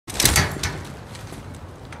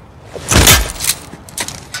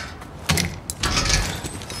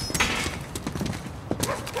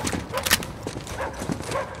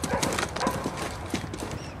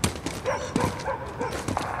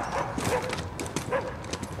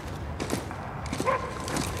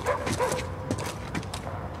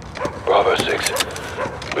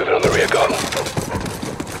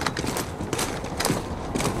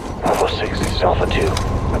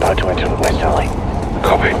instantly.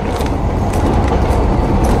 Copy.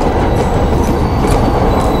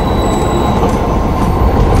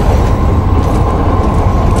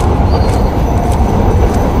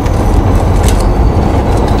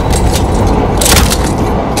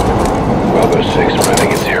 Bravo 6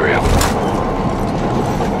 moving interior.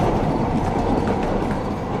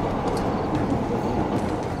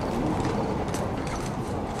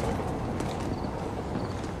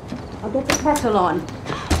 I'll get the kettle on.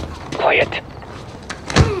 Quiet.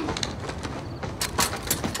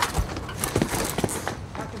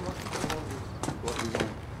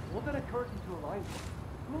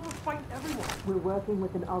 We're working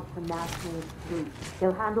with an ultra-nationalist group.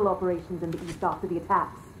 They'll handle operations in the east after the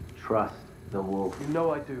attacks. Trust the wolf. You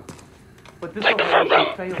know I do. But this Take the front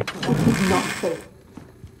row. failed. It's not safe.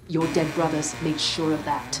 Your dead brothers made sure of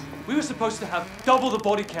that. We were supposed to have double the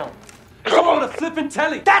body count. It's all on a flippin'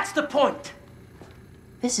 telly. That's the point!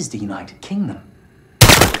 This is the United Kingdom.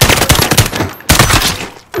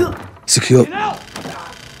 Secure. Get out!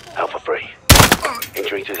 Alpha 3.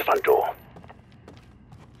 Entering through the front door.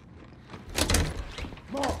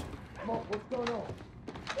 Mark, what's going on?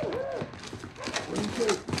 What do you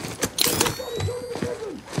do?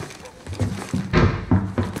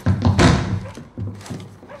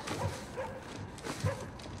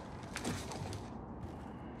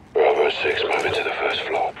 Bravo 6 moving to the first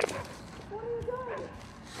floor.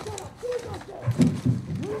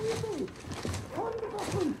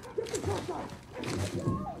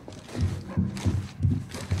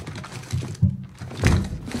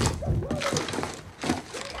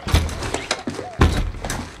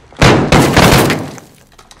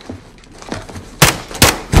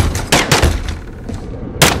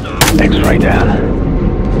 X-ray down.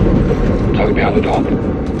 Target behind the door.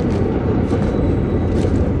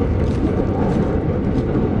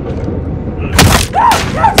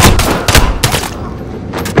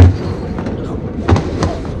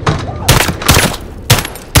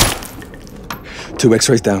 Two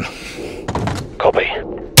X-rays down. Copy.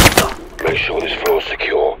 Make sure this floor's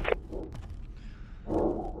secure.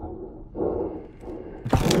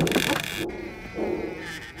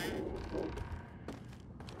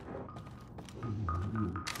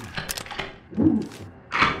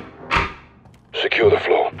 Secure the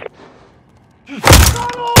floor.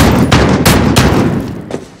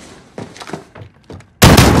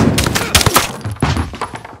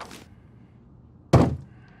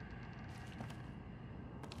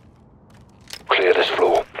 Clear this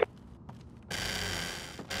floor.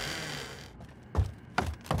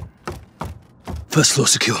 First floor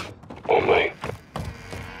secure. On me.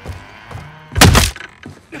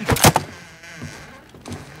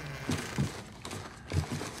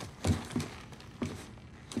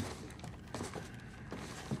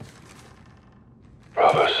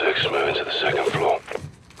 Bravo 6 moving to the second floor.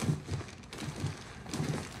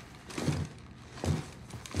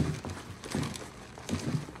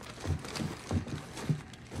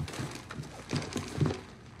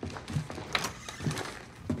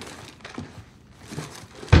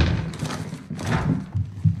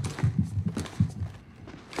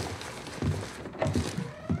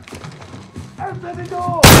 Open the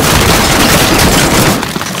door!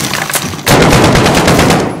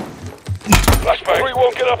 Flashbang.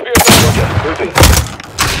 3-1, get up here. Moving.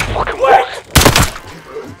 Fucking what?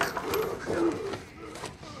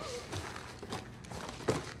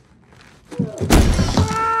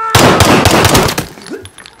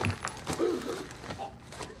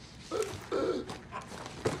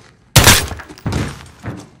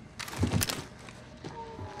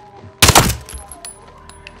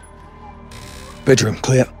 Bedroom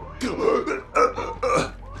clear.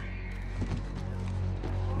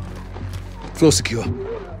 Floor secure.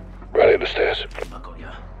 Rally up the stairs. I got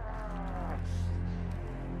ya.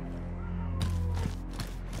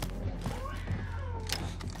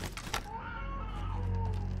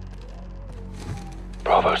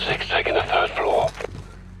 Bravo 6 taking the third floor.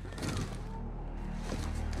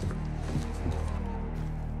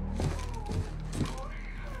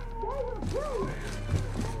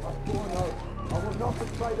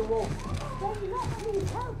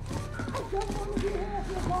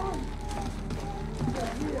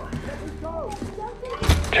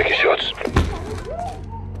 Take your shots.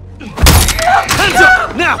 Hands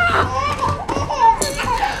up! Now!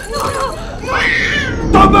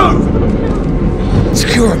 Don't move!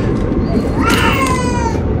 Secure him!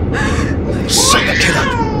 Shut the kid up!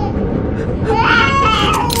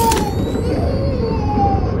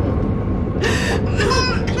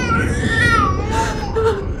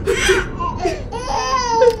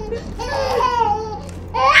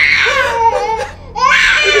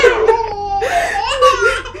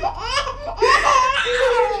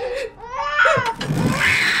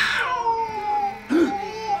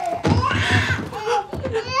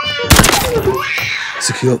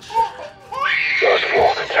 secure. First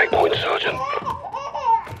floor. Take point, Sergeant.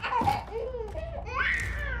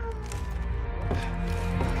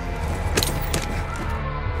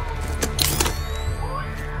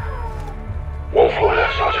 One floor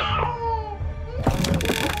left, Sergeant.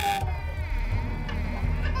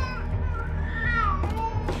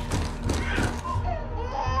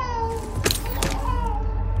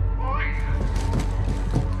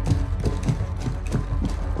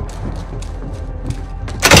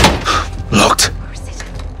 Locked.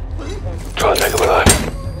 Try and take him alive.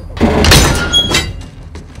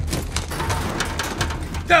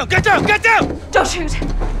 Down! Get down! Get down! Don't shoot!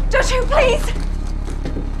 Don't shoot, please!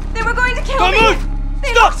 They were going to kill Don't me! move!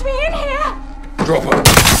 They Stop! locked me in here! Drop her.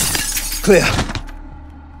 Clear.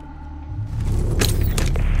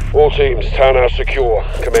 All teams, townhouse secure.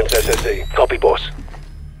 Commence SSE. Copy, boss.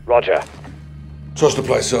 Roger. Trust the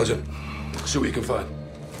place, Sergeant. See what you can find.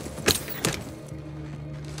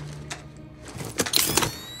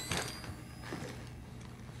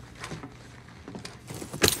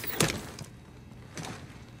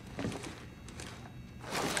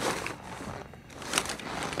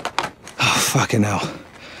 Fucking hell.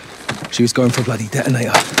 She was going for a bloody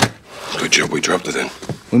detonator. Good job we dropped it in.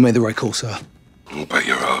 We made the right call, sir. I'll bet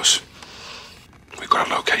your ass. We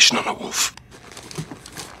got a location on the wolf.